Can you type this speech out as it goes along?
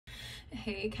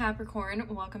Hey Capricorn,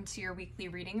 welcome to your weekly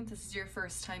reading. If this is your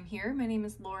first time here, my name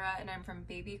is Laura and I'm from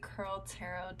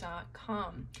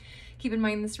babycurltarot.com. Keep in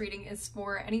mind this reading is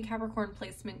for any Capricorn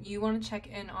placement you want to check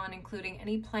in on, including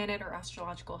any planet or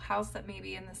astrological house that may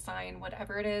be in the sign.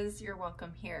 Whatever it is, you're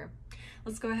welcome here.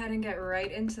 Let's go ahead and get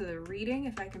right into the reading.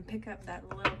 If I can pick up that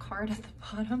little card at the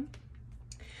bottom.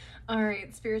 All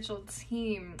right, spiritual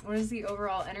team, what is the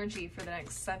overall energy for the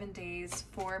next 7 days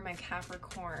for my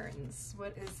Capricorns?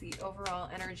 What is the overall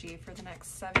energy for the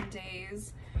next 7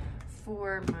 days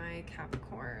for my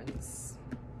Capricorns?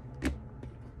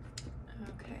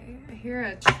 Okay, I hear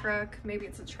a truck. Maybe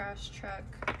it's a trash truck.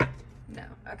 No,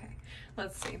 okay,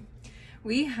 let's see.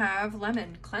 We have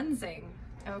lemon cleansing.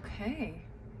 Okay,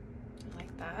 I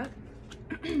like that.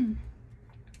 And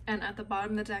at the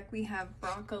bottom of the deck, we have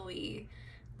broccoli.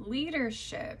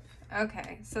 Leadership.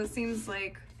 Okay, so it seems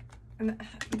like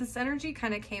this energy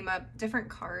kind of came up, different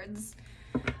cards,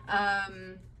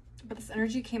 but this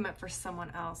energy came up for someone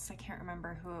else. I can't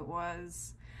remember who it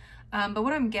was, but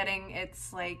what I'm getting,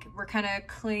 it's like we're kind of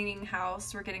cleaning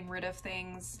house, we're getting rid of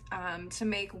things to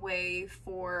make way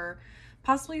for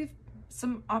possibly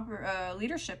some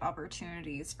leadership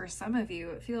opportunities for some of you.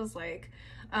 It feels like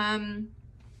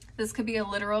this could be a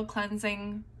literal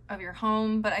cleansing of your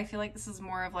home, but I feel like this is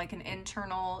more of like an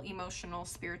internal, emotional,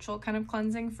 spiritual kind of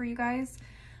cleansing for you guys.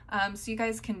 So you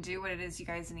guys can do what it is you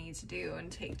guys need to do and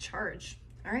take charge.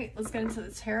 All right, let's get into the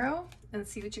tarot and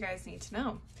see what you guys need to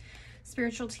know.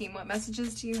 Spiritual team, what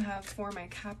messages do you have for my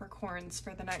Capricorns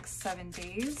for the next 7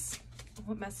 days?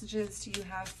 What messages do you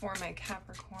have for my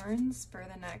Capricorns for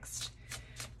the next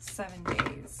 7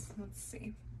 days? Let's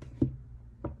see.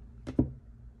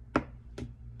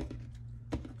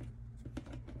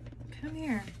 Come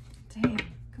here. Damn.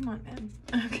 Come on, man.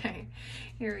 Okay.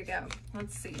 Here we go.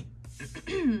 Let's see.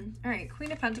 All right.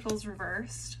 Queen of Pentacles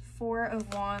reversed. Four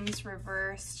of Wands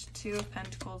reversed. Two of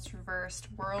Pentacles reversed.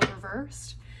 World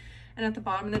reversed. And at the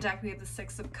bottom of the deck, we have the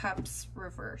Six of Cups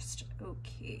reversed.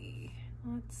 Okay.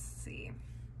 Let's see.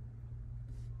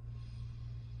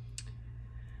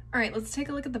 All right. Let's take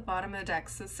a look at the bottom of the deck.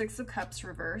 So Six of Cups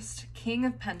reversed. King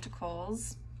of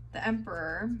Pentacles. The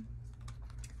Emperor.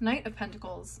 Knight of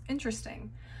Pentacles.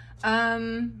 Interesting.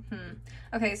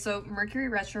 Okay, so Mercury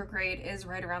retrograde is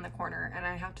right around the corner, and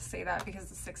I have to say that because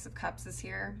the Six of Cups is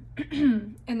here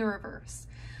in the reverse.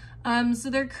 So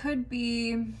there could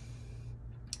be,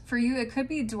 for you, it could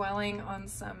be dwelling on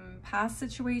some past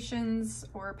situations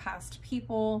or past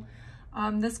people.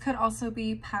 This could also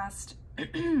be past,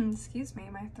 excuse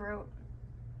me, my throat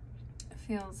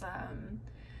feels a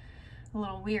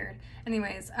little weird.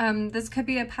 Anyways, this could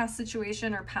be a past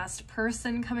situation or past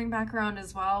person coming back around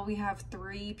as well. We have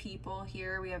three people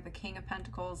here. We have the King of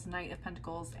Pentacles, Knight of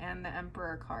Pentacles, and the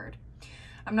Emperor card.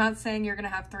 I'm not saying you're going to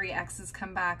have three exes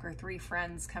come back or three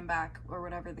friends come back or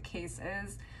whatever the case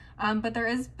is. But there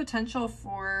is potential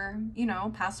for, you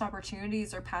know, past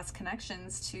opportunities or past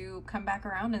connections to come back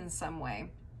around in some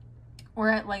way. Or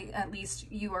at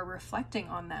least you are reflecting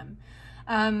on them.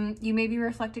 You may be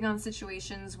reflecting on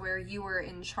situations where you were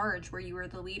in charge, where you were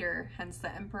the leader, hence the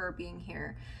Emperor being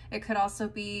here. It could also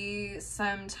be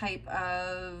some type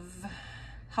of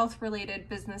health-related,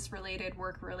 business-related,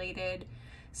 work-related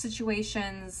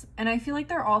situations. And I feel like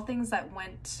they're all things that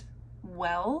went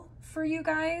well for you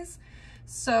guys.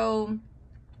 So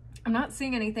I'm not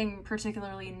seeing anything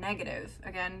particularly negative.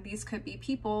 Again, these could be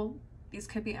people, these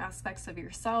could be aspects of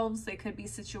yourselves, they could be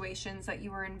situations that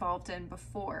you were involved in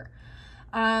before.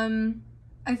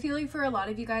 I feel like for a lot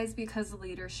of you guys, because the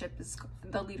leadership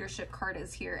card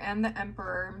is here and the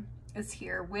Emperor is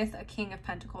here with a King of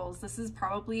Pentacles, this is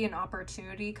probably an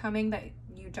opportunity coming that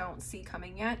you don't see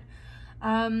coming yet,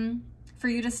 for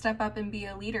you to step up and be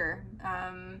a leader,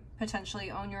 potentially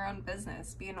own your own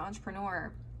business, be an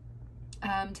entrepreneur,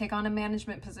 take on a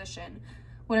management position.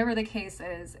 Whatever the case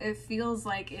is, it feels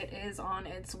like it is on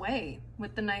its way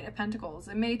with the Knight of Pentacles.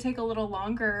 It may take a little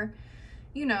longer,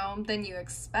 you know, than you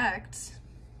expect,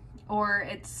 or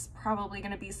it's probably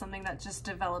going to be something that just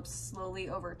develops slowly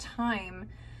over time,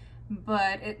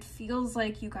 but it feels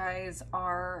like you guys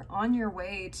are on your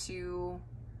way to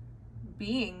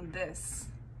being this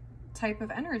type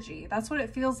of energy. That's what it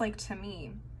feels like to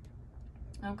me.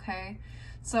 Okay,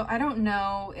 so I don't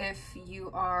know if you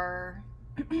are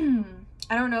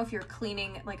I don't know if you're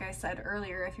cleaning, like I said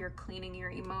earlier, if you're cleaning your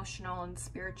emotional and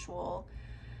spiritual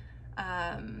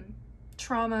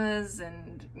traumas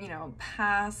and, you know,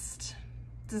 past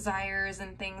desires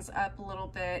and things up a little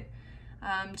bit.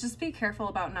 Just be careful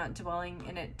about not dwelling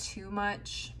in it too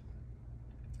much,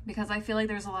 because I feel like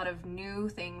there's a lot of new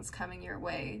things coming your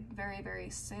way very, very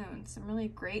soon. Some really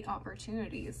great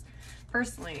opportunities.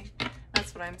 Personally,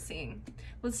 That's what I'm seeing.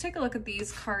 Let's take a look at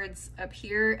these cards up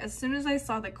here. As soon as I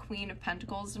saw the Queen of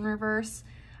Pentacles in reverse,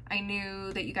 I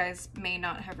knew that you guys may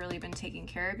not have really been taking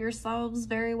care of yourselves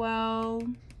very well,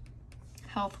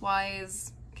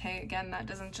 health-wise. Okay, again, that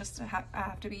doesn't just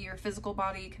have to be your physical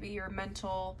body. It could be your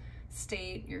mental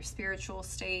state, your spiritual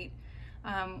state,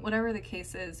 whatever the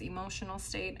case is, emotional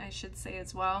state, I should say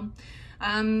as well.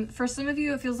 For some of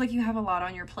you, it feels like you have a lot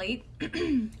on your plate,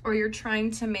 or you're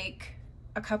trying to make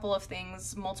a couple of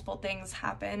things, multiple things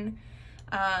happen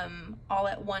all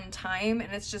at one time,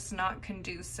 and it's just not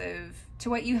conducive to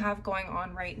what you have going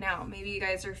on right now. Maybe you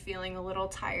guys are feeling a little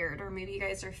tired, or maybe you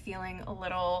guys are feeling a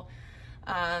little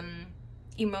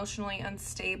emotionally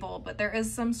unstable, but there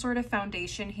is some sort of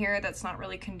foundation here that's not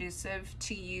really conducive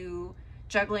to you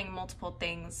juggling multiple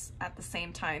things at the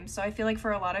same time. So I feel like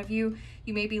for a lot of you,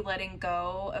 you may be letting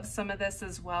go of some of this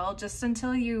as well, just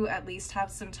until you at least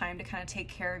have some time to kind of take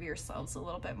care of yourselves a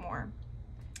little bit more.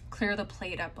 Clear the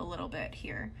plate up a little bit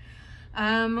here.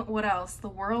 What else? The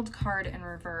World card in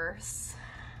reverse.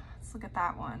 Let's look at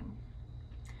that one.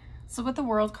 So with the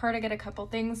World card, I get a couple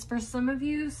things. For some of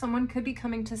you, someone could be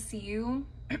coming to see you.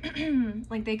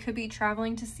 Like they could be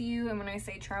traveling to see you. And when I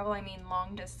say travel, I mean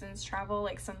long distance travel,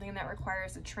 like something that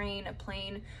requires a train, a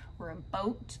plane, or a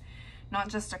boat, not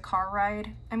just a car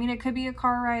ride. I mean, it could be a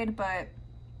car ride, but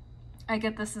I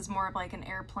get this is more of like an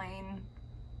airplane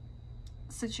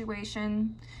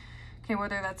situation. Okay,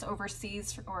 whether that's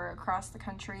overseas or across the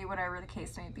country, whatever the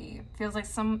case may be. Feels like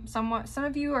some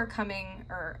of you are coming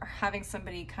or are having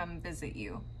somebody come visit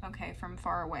you, okay, from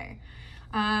far away.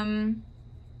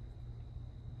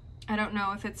 I don't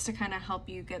know if it's to kind of help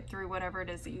you get through whatever it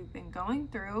is that you've been going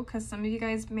through, because some of you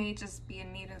guys may just be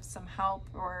in need of some help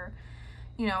or,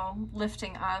 you know,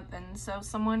 lifting up. And so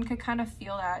someone could kind of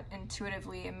feel that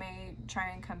intuitively and may try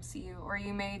and come see you. Or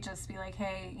you may just be like,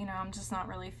 hey, you know, I'm just not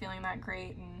really feeling that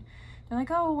great. And they're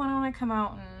like, oh, why don't I come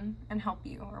out and help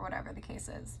you, or whatever the case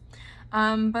is.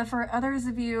 But for others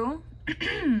of you,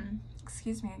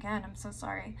 excuse me again, I'm so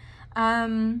sorry.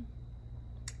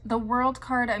 The World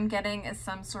card I'm getting is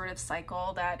some sort of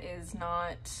cycle that is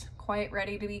not quite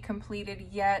ready to be completed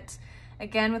yet.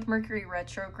 Again, with Mercury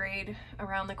retrograde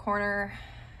around the corner,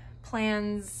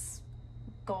 plans,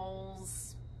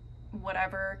 goals,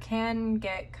 whatever, can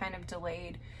get kind of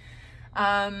delayed.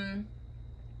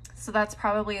 So that's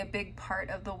probably a big part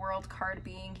of the World card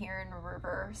being here in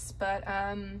reverse. But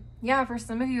yeah, for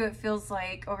some of you, it feels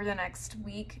like over the next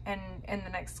week and in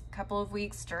the next couple of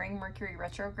weeks during Mercury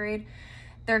retrograde,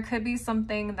 there could be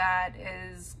something that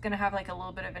is going to have like a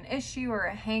little bit of an issue or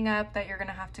a hang up that you're going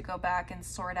to have to go back and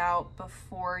sort out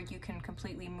before you can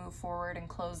completely move forward and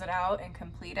close it out and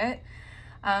complete it.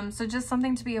 So just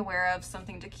something to be aware of,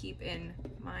 something to keep in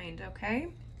mind, okay?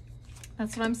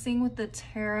 That's what I'm seeing with the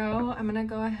tarot. I'm going to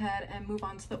go ahead and move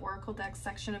on to the Oracle deck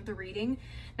section of the reading.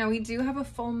 Now, we do have a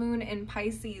full moon in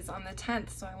Pisces on the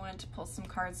 10th, so I wanted to pull some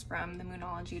cards from the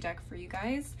Moonology deck for you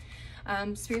guys.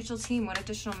 Spiritual team, what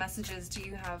additional messages do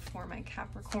you have for my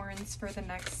Capricorns for the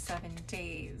next 7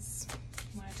 days?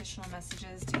 What additional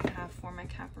messages do you have for my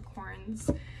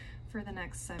Capricorns for the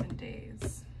next 7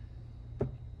 days?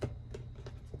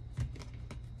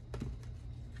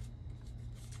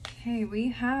 Okay, we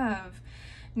have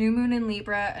new moon in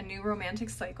Libra, a new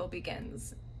romantic cycle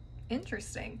begins.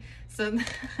 Interesting. So,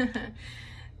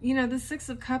 you know, the Six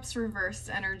of Cups reversed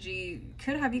energy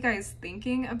could have you guys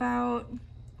thinking about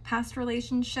past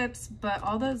relationships, but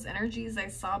all those energies I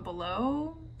saw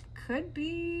below could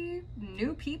be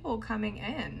new people coming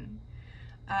in.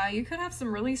 You could have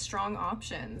some really strong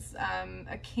options.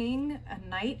 A king, a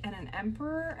knight, and an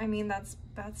emperor. I mean, that's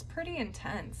pretty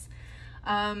intense.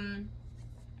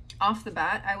 Off the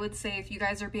bat, I would say if you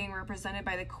guys are being represented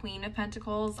by the Queen of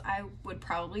Pentacles, I would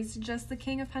probably suggest the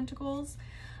King of Pentacles,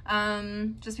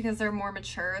 just because they're more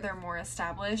mature, they're more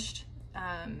established,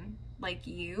 like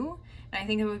you, and I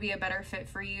think it would be a better fit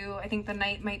for you. I think the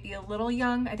Knight might be a little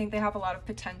young. I think they have a lot of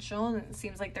potential, and it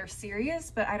seems like they're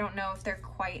serious, but I don't know if they're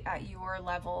quite at your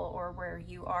level or where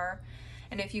you are,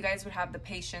 and if you guys would have the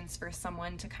patience for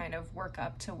someone to kind of work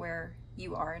up to where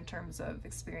you are in terms of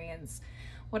experience.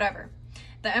 Whatever.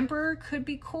 The Emperor could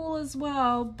be cool as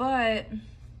well, but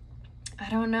I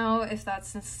don't know if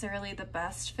that's necessarily the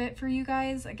best fit for you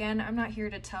guys. Again, I'm not here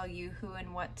to tell you who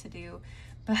and what to do,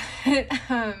 but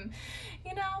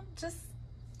you know,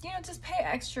 just pay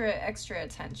extra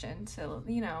attention to,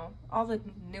 you know, all the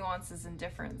nuances and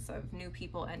difference of new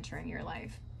people entering your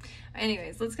life.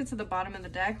 Anyways, let's get to the bottom of the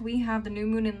deck. We have the new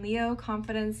moon in Leo.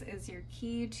 Confidence is your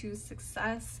key to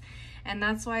success. And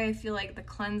that's why I feel like the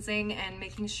cleansing and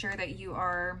making sure that you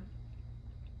are,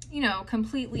 you know,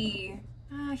 completely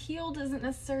healed isn't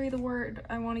necessarily the word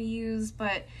I want to use,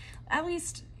 but at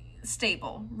least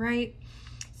stable, right?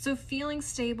 So feeling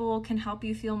stable can help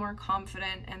you feel more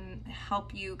confident and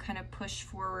help you kind of push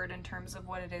forward in terms of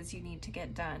what it is you need to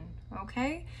get done,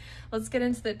 okay? Let's get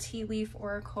into the tea leaf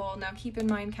oracle. Now keep in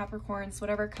mind, Capricorns,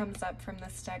 whatever comes up from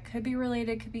this deck could be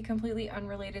related, could be completely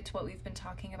unrelated to what we've been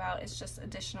talking about. It's just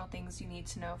additional things you need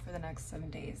to know for the next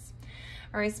 7 days.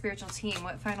 All right, spiritual team,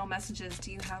 what final messages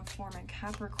do you have for my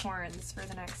Capricorns for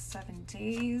the next 7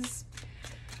 days?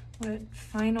 What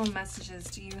final messages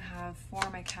do you have for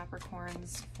my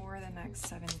Capricorns for the next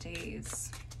 7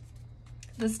 days?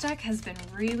 This deck has been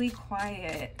really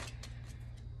quiet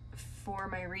for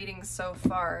my readings so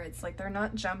far. It's like they're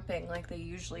not jumping like they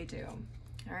usually do.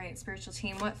 All right, spiritual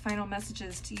team, what final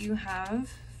messages do you have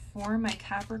for my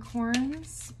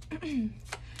Capricorns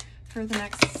for the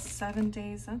next 7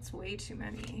 days? That's way too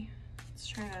many. Let's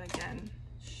try that again.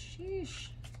 Sheesh.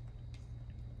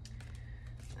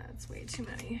 That's way too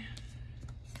many.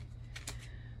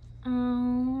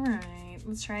 All right,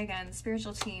 let's try again.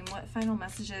 Spiritual team, what final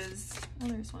messages? Oh,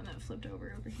 there's one that flipped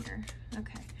over here.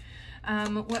 Okay.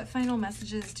 What final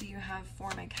messages do you have for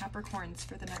my Capricorns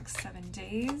for the next 7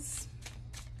 days?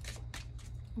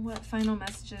 What final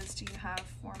messages do you have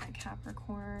for my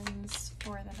Capricorns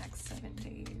for the next 7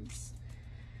 days?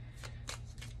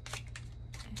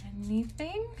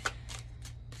 Anything?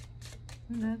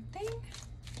 Nothing?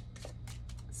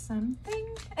 Something?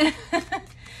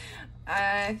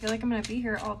 I feel like I'm going to be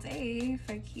here all day if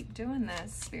I keep doing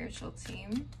this, spiritual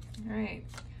team. All right.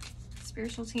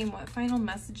 Spiritual team, what final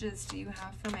messages do you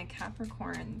have for my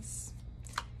Capricorns?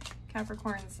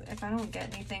 Capricorns, if I don't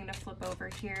get anything to flip over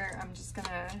here, I'm just going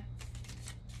to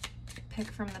pick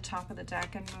from the top of the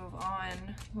deck and move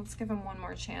on. Let's give them one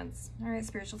more chance. All right,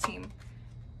 spiritual team,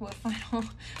 what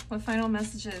final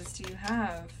messages do you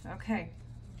have? Okay,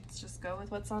 let's just go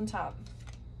with what's on top.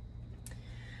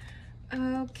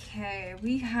 Okay,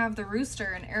 we have the Rooster,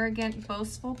 an arrogant,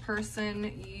 boastful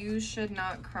person you should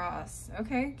not cross.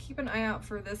 Okay, keep an eye out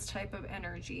for this type of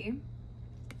energy.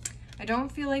 I don't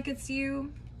feel like it's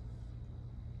you.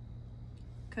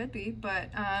 Could be, but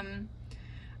I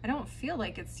don't feel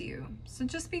like it's you. So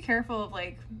just be careful of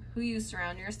like who you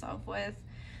surround yourself with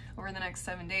over the next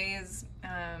 7 days.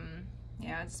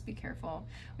 Yeah, just be careful.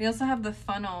 We also have the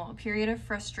Funnel, a period of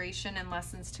frustration and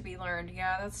lessons to be learned.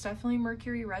 Yeah, that's definitely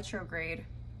Mercury retrograde.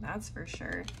 That's for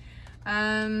sure.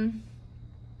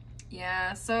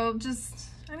 Yeah, so just,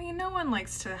 I mean, no one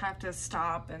likes to have to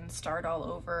stop and start all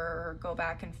over or go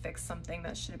back and fix something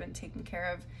that should have been taken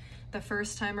care of the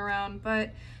first time around,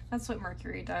 but that's what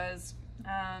Mercury does.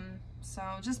 So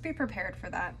just be prepared for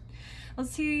that.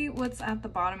 Let's see what's at the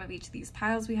bottom of each of these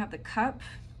piles. We have the Cup.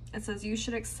 It says you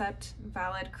should accept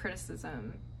valid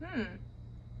criticism.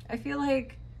 I feel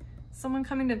like someone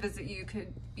coming to visit you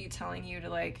could be telling you to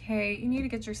like, hey, you need to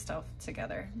get your stuff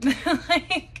together.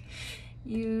 Like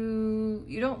you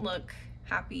don't look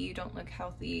happy, you don't look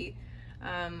healthy.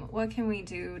 What can we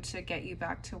do to get you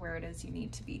back to where it is you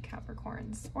need to be,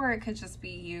 Capricorns? Or it could just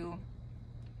be you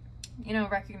know,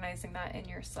 recognizing that in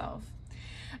yourself.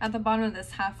 At the bottom of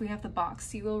this half, we have the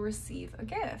box. You will receive a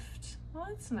gift. Well,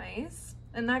 that's nice.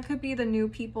 And that could be the new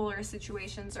people or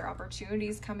situations or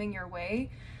opportunities coming your way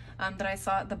that I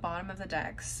saw at the bottom of the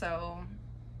deck. So,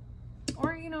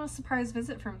 or, you know, a surprise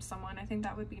visit from someone. I think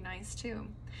that would be nice too.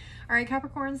 All right,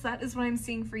 Capricorns, that is what I'm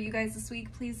seeing for you guys this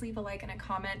week. Please leave a like and a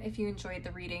comment if you enjoyed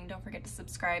the reading. Don't forget to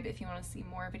subscribe if you want to see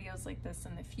more videos like this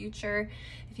in the future.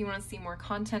 If you want to see more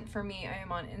content from me, I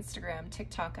am on Instagram,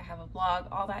 TikTok, I have a blog.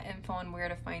 All that info on where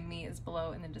to find me is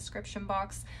below in the description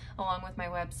box, along with my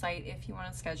website if you want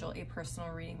to schedule a personal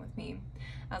reading with me.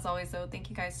 As always, though, thank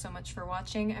you guys so much for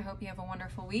watching. I hope you have a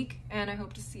wonderful week, and I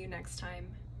hope to see you next time.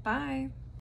 Bye!